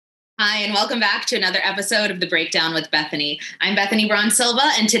Hi, and welcome back to another episode of The Breakdown with Bethany. I'm Bethany Braun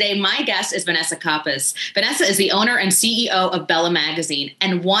Silva, and today my guest is Vanessa Capas. Vanessa is the owner and CEO of Bella Magazine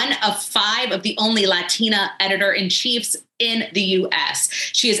and one of 5 of the only Latina editor-in-chiefs in the U.S.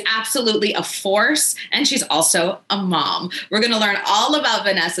 She is absolutely a force, and she's also a mom. We're going to learn all about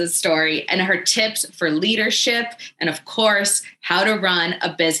Vanessa's story and her tips for leadership, and of course, how to run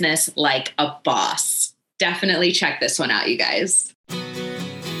a business like a boss. Definitely check this one out, you guys.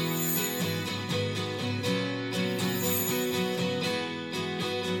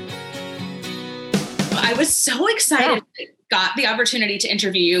 I was so excited I got the opportunity to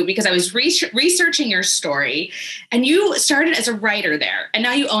interview you because I was researching your story, and you started as a writer there and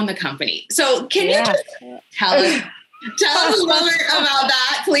now you own the company. So can you just tell us a little bit about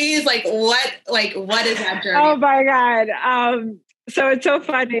that, please? What is that journey? Oh my God. So it's so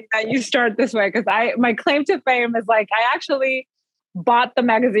funny that you start this way because my claim to fame is I actually bought the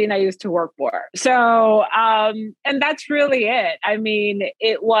magazine I used to work for. So, and that's really it. I mean,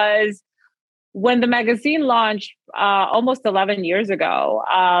 it was when the magazine launched almost 11 years ago.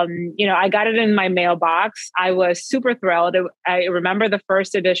 I got it in my mailbox. I was super thrilled. I remember the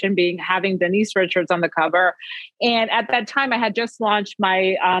first edition having Denise Richards on the cover. And at that time, I had just launched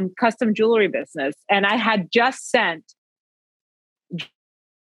my custom jewelry business. And I had just sent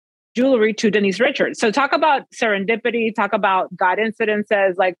jewelry to Denise Richards. So talk about serendipity, talk about God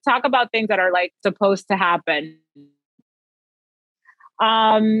incidences, talk about things that are supposed to happen.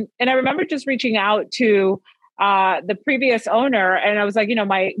 And I remember just reaching out to the previous owner, and I was like,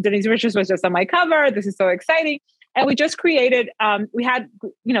 my Denise Richards was just on my cover. This is so exciting. And we just created, we had,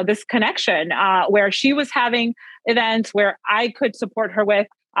 this connection where she was having events where I could support her with,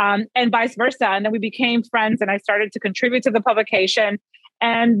 and vice versa. And then we became friends, and I started to contribute to the publication.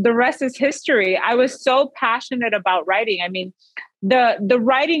 And the rest is history. I was so passionate about writing. I mean, the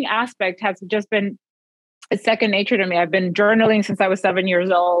writing aspect has just been it's second nature to me. I've been journaling since I was 7 years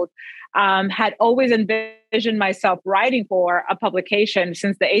old. Had always envisioned myself writing for a publication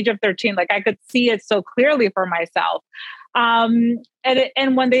since the age of 13. I could see it so clearly for myself. And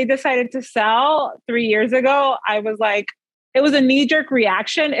when they decided to sell 3 years ago, I was it was a knee-jerk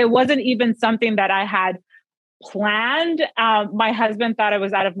reaction. It wasn't even something that I had planned. My husband thought I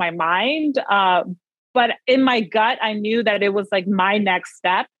was out of my mind. But in my gut, I knew that it was my next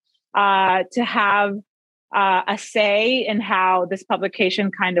step to have a say in how this publication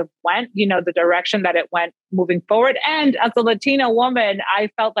kind of went, the direction that it went moving forward. And as a Latina woman, I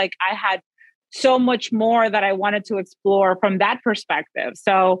felt like I had so much more that I wanted to explore from that perspective.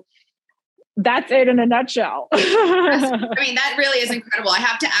 So that's it in a nutshell. That really is incredible. I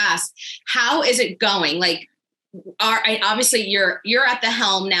have to ask, how is it going? Obviously you're at the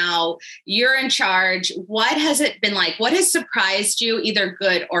helm now, you're in charge. What has it been like? What has surprised you, either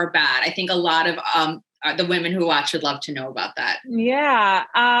good or bad? I think a lot of the women who watch would love to know about that. Yeah.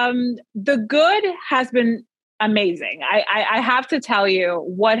 The good has been amazing. I have to tell you,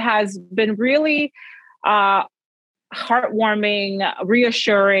 what has been really heartwarming,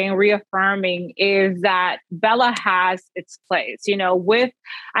 reassuring, reaffirming is that Bella has its place. You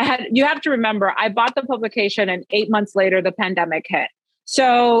have to remember, I bought the publication and 8 months later, the pandemic hit.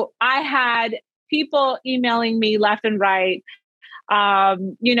 So I had people emailing me left and right,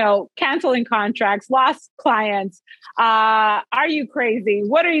 canceling contracts, lost clients. Are you crazy?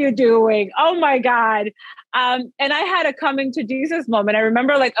 What are you doing? Oh my God. And I had a coming to Jesus moment. I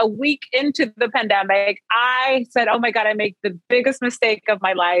remember a week into the pandemic, I said, oh my God, I made the biggest mistake of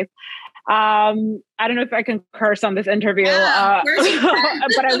my life. I don't know if I can curse on this interview, but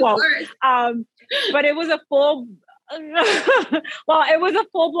I won't. But it was a full it was a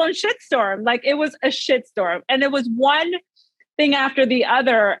full-blown shitstorm. It was a shitstorm. And it was one thing after the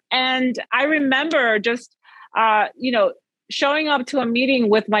other. And I remember just, showing up to a meeting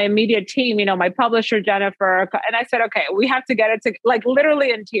with my immediate team, my publisher, Jennifer. And I said, okay, we have to get it to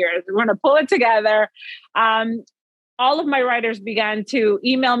literally in tears. We're going to pull it together. All of my writers began to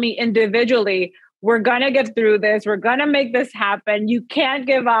email me individually. We're going to get through this. We're going to make this happen. You can't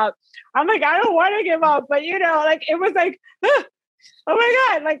give up. I'm I don't want to give up, but it was oh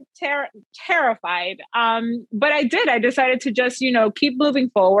my God, terrified. But I did. I decided to just, keep moving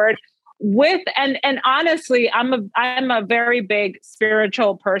forward and honestly, I'm a very big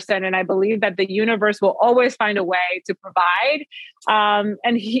spiritual person, and I believe that the universe will always find a way to provide.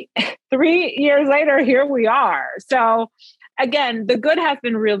 3 years later, here we are. So again, the good has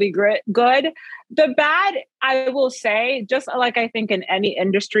been really good. The bad, I will say, just I think in any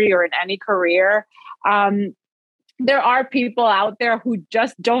industry or in any career, there are people out there who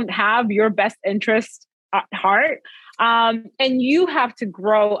just don't have your best interest at heart. And you have to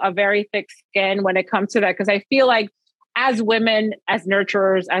grow a very thick skin when it comes to that. Because I feel like as women, as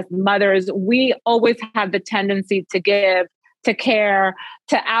nurturers, as mothers, we always have the tendency to give, to care,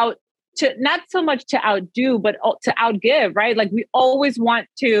 to not so much to outdo, but to outgive, right? Like we always want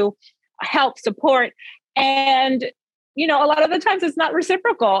to help, support. And, a lot of the times it's not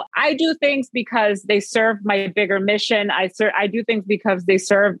reciprocal. I do things because they serve my bigger mission. I do things because they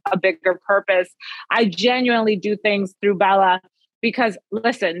serve a bigger purpose. I genuinely do things through Bella because,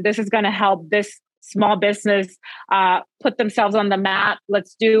 listen, this is going to help this small business put themselves on the map.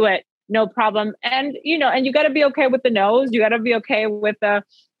 Let's do it. No problem. And, and you got to be okay with the no's. You got to be okay with the,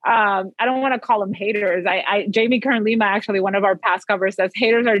 I don't want to call them haters. Jamie Kern Lima, actually, one of our past covers says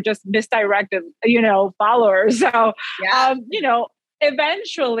haters are just misdirected, followers. So, yeah.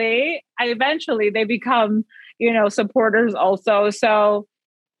 Eventually they become, supporters also. So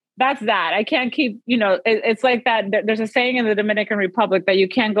that's that. I can't keep, it's like that. There's a saying in the Dominican Republic that you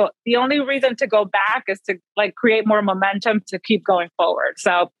can't go. The only reason to go back is to create more momentum to keep going forward.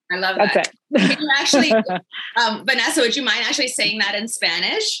 So I love that. That's it. Can you actually, Vanessa, would you mind actually saying that in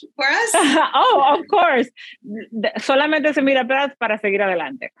Spanish for us? Oh, of course. Solamente se mira atrás para seguir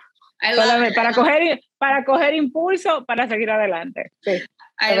adelante. I love it. Para coger impulso para seguir adelante. Sí.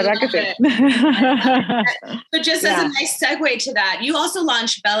 I love it. But just as a nice segue to that, you also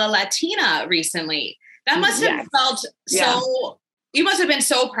launched Bella Latina recently. That must have felt so, you must have been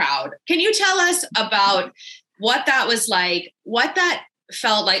so proud. Can you tell us about what that was like, what that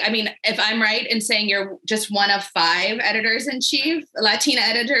felt like? I mean, if I'm right in saying you're just one of 5 editors-in-chief, Latina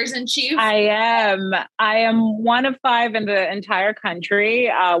editors-in-chief? I am one of 5 in the entire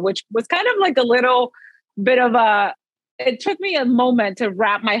country, which was kind of like a little bit of it took me a moment to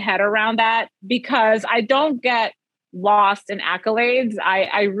wrap my head around that because I don't get lost in accolades.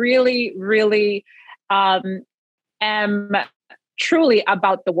 I really, really am truly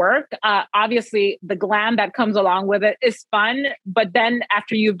about the work. Obviously, the glam that comes along with it is fun, but then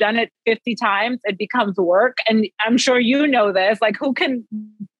after you've done it 50 times, it becomes work. And I'm sure you know this, like who can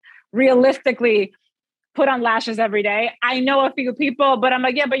realistically put on lashes every day? I know a few people, but I'm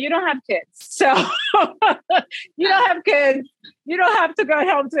like, yeah, but you don't have kids. So you don't have kids. You don't have to go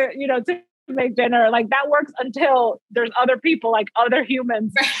home to make dinner. Like that works until there's other people, like other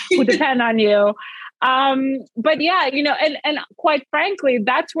humans who depend on you. But yeah, and quite frankly,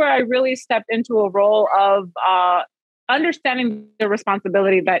 that's where I really stepped into a role of understanding the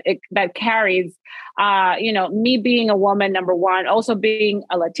responsibility that carries, me being a woman, number one, also being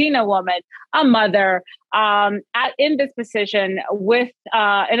a Latina woman, a mother, in this position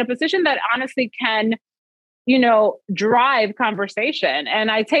in a position that honestly can, drive conversation.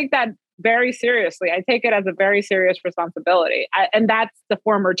 And I take that very seriously. I take it as a very serious responsibility. And that's the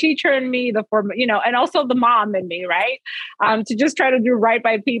former teacher in me, and also the mom in me, right? To just try to do right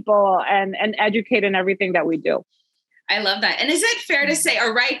by people and educate in everything that we do. I love that. And is it fair to say,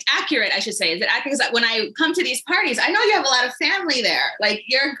 or accurate, I should say, is it accurate? Because when I come to these parties, I know you have a lot of family there. Like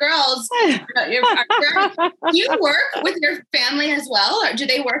your girls, do you work with your family as well? Or do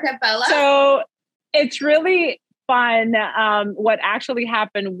they work at Bella? So it's really fun. What actually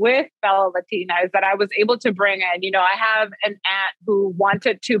happened with Bella Latina is that I was able to bring in, I have an aunt who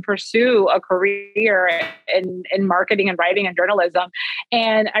wanted to pursue a career in marketing and writing and journalism.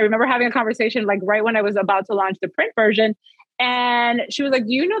 And I remember having a conversation like right when I was about to launch the print version. And she was like,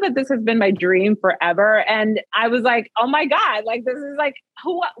 do you know that this has been my dream forever? And I was like, oh my God, like, this is like,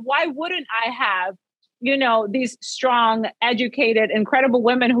 why wouldn't I have these strong, educated, incredible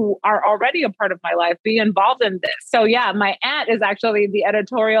women who are already a part of my life be involved in this. So yeah, my aunt is actually the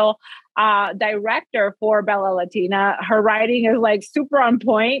editorial director for Bella Latina. Her writing is like super on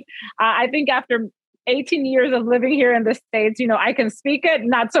point. I think after 18 years of living here in the States, I can speak it,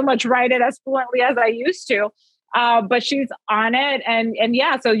 not so much write it as fluently as I used to, but she's on it. And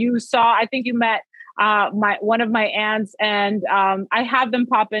yeah, so you saw, I think you met one of my aunts, and I have them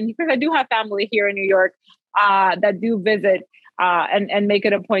pop in because I do have family here in New York that do visit and make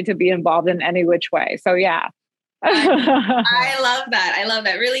it a point to be involved in any which way. So yeah. I love that. I love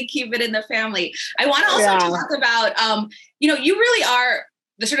that. Really keep it in the family. I want to also talk about, you really are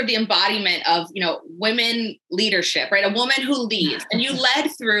the sort of the embodiment of, women leadership, right? A woman who leads, and you led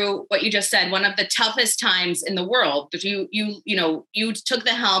through what you just said, one of the toughest times in the world. You took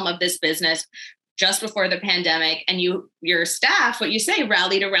the helm of this business just before the pandemic, and your staff, what you say,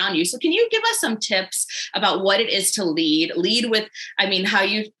 rallied around you. So can you give us some tips about what it is to lead with, how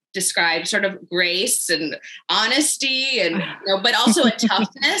you describe sort of grace and honesty and, but also a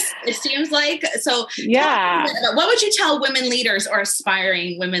toughness, it seems like. So yeah, what would you tell women leaders or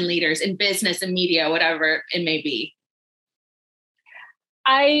aspiring women leaders in business and media, whatever it may be?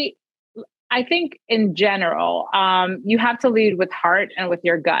 I I think in general, you have to lead with heart and with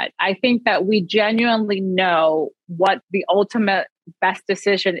your gut. I think that we genuinely know what the ultimate best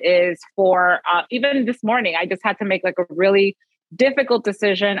decision is for. Even this morning, I just had to make like a really difficult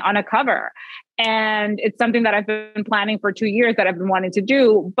decision on a cover, and it's something that I've been planning for 2 years that I've been wanting to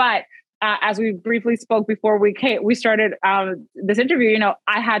do. But as we briefly spoke before we started this interview,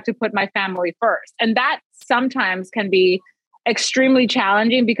 I had to put my family first, and that sometimes can be extremely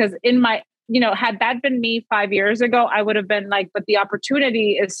challenging because had that been me 5 years ago, I would have been like, but the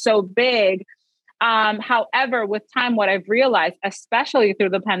opportunity is so big. However, with time, what I've realized, especially through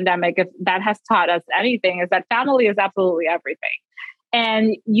the pandemic, if that has taught us anything, is that family is absolutely everything.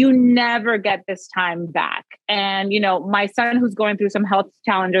 And you never get this time back. And, my son, who's going through some health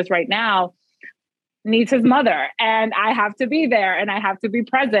challenges right now, needs his mother. And I have to be there and I have to be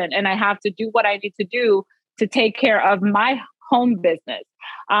present and I have to do what I need to do to take care of my home business.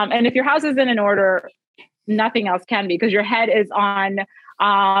 And if your house isn't in order, nothing else can be because your head is on,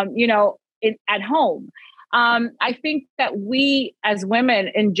 at home. I think that we as women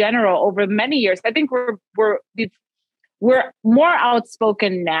in general, over many years, I think we're more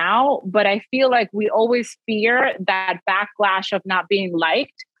outspoken now, but I feel like we always fear that backlash of not being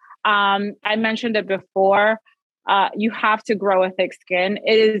liked. I mentioned it before. You have to grow a thick skin.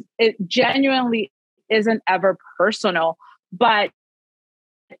 It genuinely isn't ever personal, but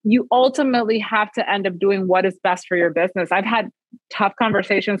you ultimately have to end up doing what is best for your business. I've had tough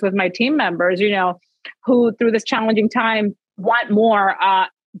conversations with my team members, who through this challenging time want more,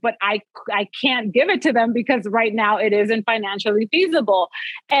 but I can't give it to them because right now it isn't financially feasible.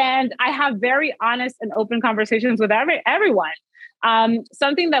 And I have very honest and open conversations with everyone.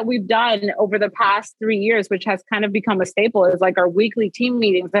 Something that we've done over the past 3 years, which has kind of become a staple, is like our weekly team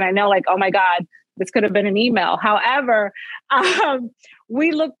meetings. And I know, like, oh my God, this could have been an email. However,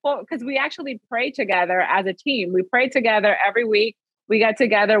 we look for, because we actually pray together as a team. We pray together every week. We get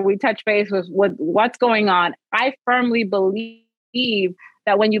together, we touch base with what's going on. I firmly believe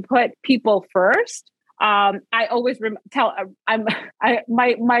that when you put people first, I always my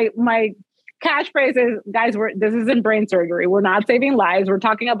catchphrase is, guys, this isn't brain surgery. We're not saving lives. We're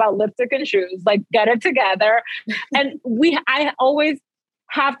talking about lipstick and shoes. Like, get it together. And I always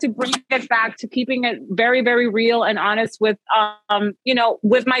have to bring it back to keeping it very, very real and honest with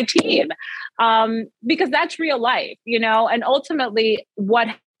my team, because that's real life, and ultimately what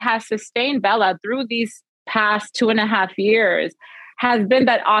has sustained Bella through these past 2.5 years has been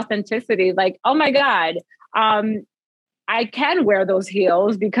that authenticity. Like, oh my God, I can wear those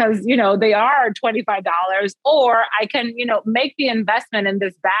heels because, they are $25, or I can, make the investment in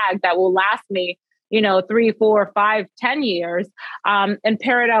this bag that will last me 3, 4, 5, 10 years, and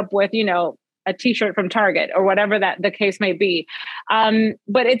pair it up with, a t-shirt from Target or whatever that the case may be.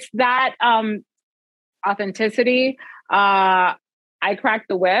 But it's that authenticity. I crack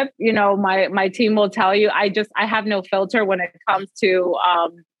the whip. My team will tell you, I have no filter when it comes to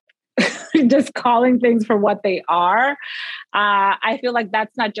just calling things for what they are. I feel like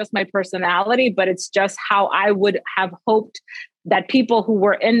that's not just my personality, but it's just how I would have hoped that people who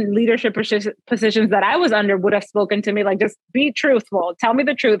were in leadership positions that I was under would have spoken to me. Like, just be truthful. Tell me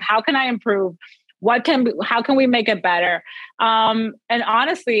the truth. How can I improve? How can we make it better? And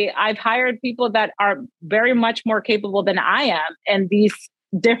honestly, I've hired people that are very much more capable than I am in these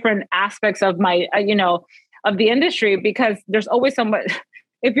different aspects of my, of the industry, because there's always someone.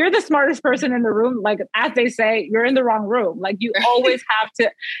 If you're the smartest person in the room, like, as they say, you're in the wrong room. Like, you always have to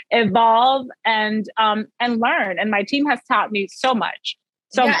evolve and learn. And my team has taught me so much.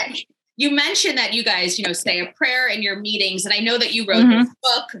 You mentioned that you guys, say a prayer in your meetings. And I know that you wrote this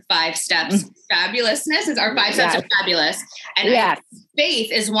book, 5 Steps Fabulousness, is our 5 Steps of Fabulous. And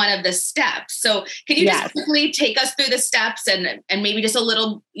faith is one of the steps. So can you just quickly take us through the steps and maybe just a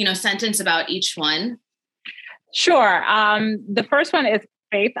little, sentence about each one? Sure. The first one is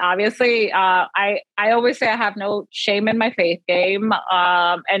faith. Obviously, I always say I have no shame in my faith game.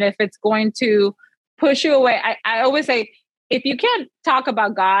 And if it's going to push you away, I always say, if you can't talk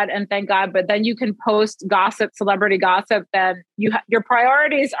about God and thank God, but then you can post gossip, celebrity gossip, then your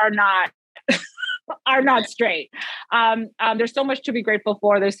priorities are not straight. There's so much to be grateful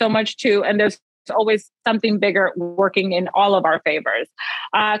for. There's so much and there's always something bigger working in all of our favors.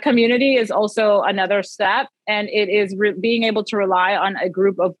 Community is also another step, and it is being able to rely on a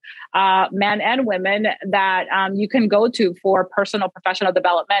group of men and women that you can go to for personal, professional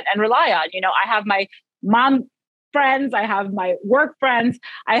development and rely on. I have my mom friends, I have my work friends.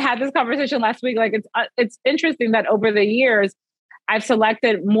 I had this conversation last week. Like, it's interesting that over the years, I've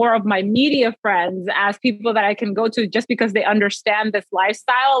selected more of my media friends as people that I can go to just because they understand this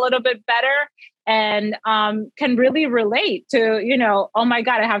lifestyle a little bit better and can really relate to, oh my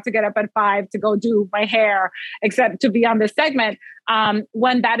God, I have to get up at 5 to go do my hair, except to be on this segment,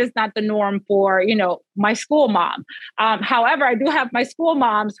 when that is not the norm for, my school mom. However, I do have my school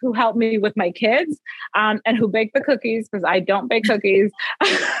moms who help me with my kids and who bake the cookies because I don't bake cookies.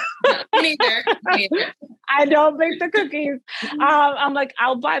 Me neither. I don't bake the cookies. I'm like,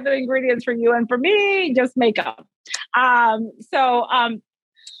 I'll buy the ingredients for you and for me, just makeup.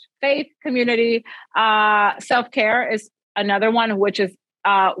 Faith, community, self-care is another one, which is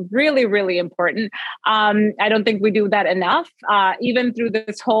really, really important. I don't think we do that enough. Even through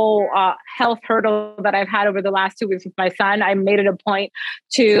this whole health hurdle that I've had over the last 2 weeks with my son, I made it a point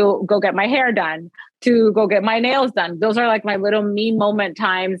to go get my hair done, to go get my nails done. Those are like my little me moment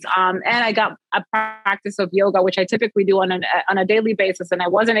times. And I got a practice of yoga, which I typically do on a daily basis. And I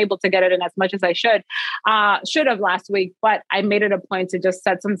wasn't able to get it in as much as I should have last week, but I made it a point to just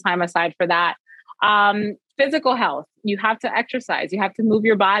set some time aside for that. Physical health, you have to exercise, you have to move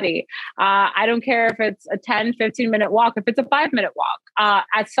your body. I don't care if it's a 10, 15-minute walk, if it's a 5-minute walk,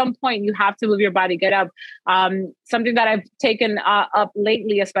 at some point you have to move your body, get up. Something that I've taken up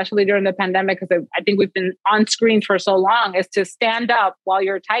lately, especially during the pandemic, because I think we've been on screens for so long, is to stand up while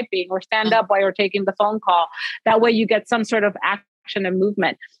you're typing or stand up while you're taking the phone call. That way you get some sort of action and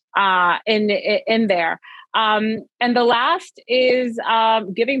movement in there. And the last is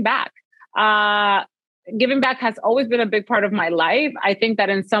giving back. Giving back has always been a big part of my life. I think that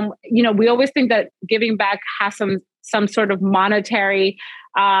we always think that giving back has some sort of monetary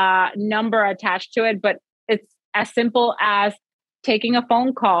number attached to it, but it's as simple as taking a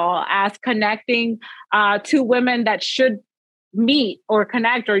phone call, as connecting two women that should meet or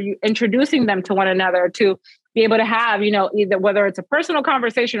connect, or you introducing them to one another to be able to have, either whether it's a personal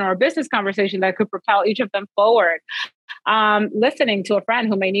conversation or a business conversation that could propel each of them forward. Listening to a friend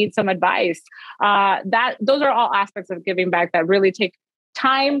who may need some advice. Those are all aspects of giving back that really take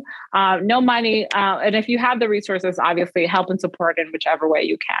time, no money. And if you have the resources, obviously help and support in whichever way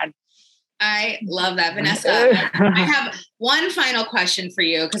you can. I love that, Vanessa. I have one final question for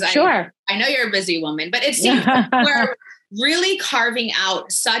you because I know you're a busy woman, but it seems like we're really carving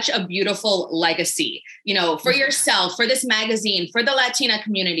out such a beautiful legacy, for yourself, for this magazine, for the Latina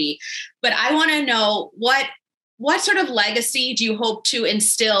community. But I want to know what sort of legacy do you hope to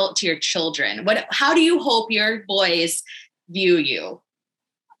instill to your children? How do you hope your boys view you?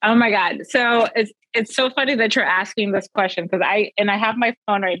 Oh my God. So it's so funny that you're asking this question because I have my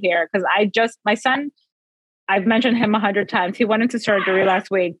phone right here because my son, I've mentioned him 100 times. He went into surgery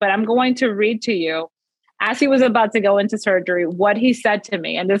last week, but I'm going to read to you as he was about to go into surgery, what he said to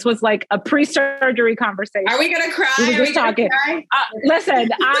me. And this was like a pre-surgery conversation. Are we going to cry? We were just talking. Listen,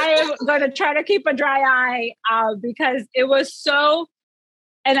 I am going to try to keep a dry eye because it was so,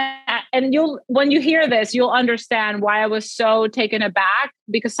 and when you hear this, you'll understand why I was so taken aback,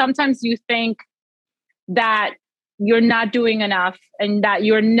 because sometimes you think that you're not doing enough and that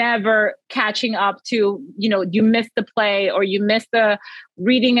you're never catching up to, you missed the play or you missed the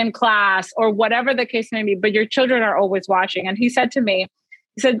reading in class or whatever the case may be, but your children are always watching. And he said to me,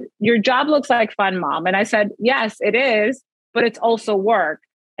 your job looks like fun, Mom. And I said, yes, it is, but it's also work.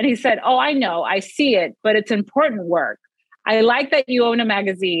 And he said, oh, I know, I see it, but it's important work. I like that you own a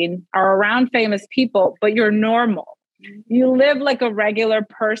magazine, are around famous people, but you're normal. You live like a regular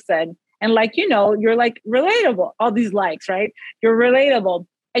person. And you're like relatable, all these likes, right? You're relatable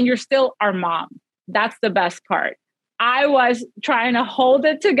and you're still our mom. That's the best part. I was trying to hold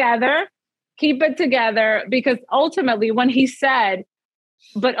it together, keep it together, because ultimately when he said,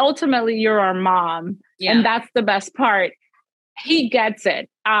 but ultimately you're our mom, and that's the best part, he gets it.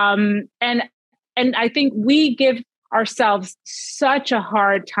 And I think we give ourselves such a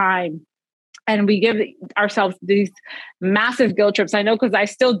hard time. And we give ourselves these massive guilt trips. I know because I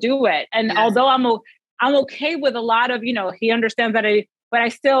still do it. And although I'm okay with a lot of, he understands that but I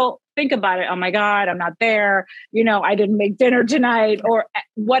still think about it. Oh my God, I'm not there. I didn't make dinner tonight or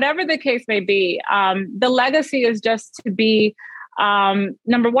whatever the case may be. The legacy is just to be,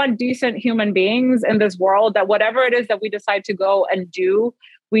 number one, decent human beings in this world, that whatever it is that we decide to go and do,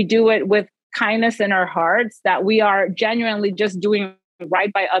 we do it with kindness in our hearts, that we are genuinely just doing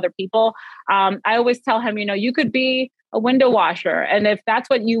right by other people. I always tell him, you could be a window washer. And if that's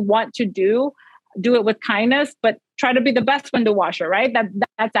what you want to do it with kindness, but try to be the best window washer, right?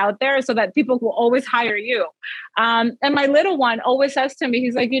 That's out there so that people will always hire you. And my little one always says to me,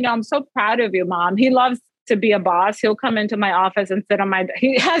 he's like, I'm so proud of you, Mom. He loves to be a boss. He'll come into my office and sit on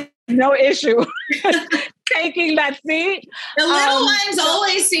he has no issue taking that seat. The little ones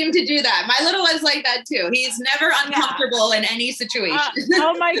always seem to do that. My little one's like that too. He's never uncomfortable in any situation.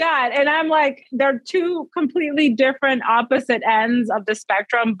 Oh my God. And I'm like, they're two completely different opposite ends of the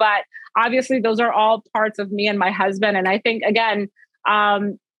spectrum, but obviously those are all parts of me and my husband. And I think, again,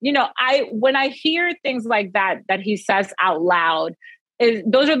 when I hear things like that he says out loud,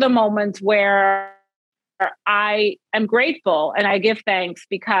 those are the moments where I am grateful and I give thanks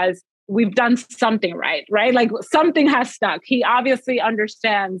because we've done something right? Like something has stuck. He obviously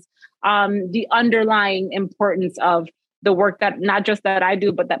understands the underlying importance of the work that not just that I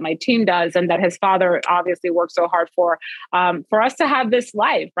do, but that my team does, and that his father obviously worked so hard for us to have this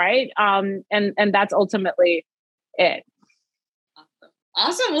life, right? And that's ultimately it.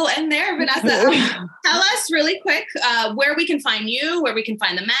 Awesome. We'll end there. Vanessa, tell us really quick where we can find you, where we can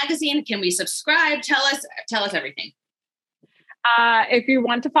find the magazine. Can we subscribe? Tell us everything. If you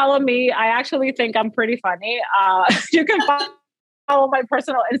want to follow me, I actually think I'm pretty funny. You can follow my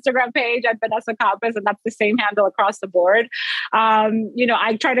personal Instagram page at Vanessa Campos, and that's the same handle across the board.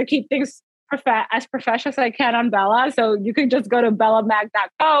 I try to keep things as professional as I can on Bella. So you can just go to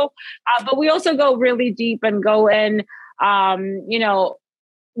bellamag.co. But we also go really deep and go in,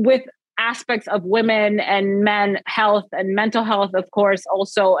 with aspects of women and men health and mental health, of course,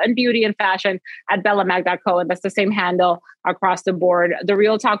 also, and beauty and fashion at bellamag.co. And that's the same handle across the board. The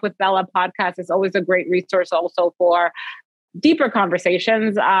Real Talk with Bella podcast is always a great resource also for deeper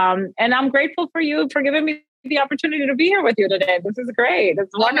conversations. And I'm grateful for you for giving me the opportunity to be here with you today. This is great. It's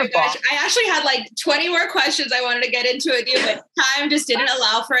wonderful. Oh my gosh. I actually had like 20 more questions I wanted to get into with you, but time just didn't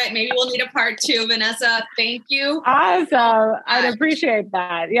allow for it. Maybe we'll need a part 2. Vanessa, thank you. Awesome. I'd appreciate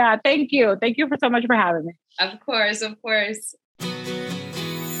that. Yeah. Thank you. Thank you so much for having me. Of course.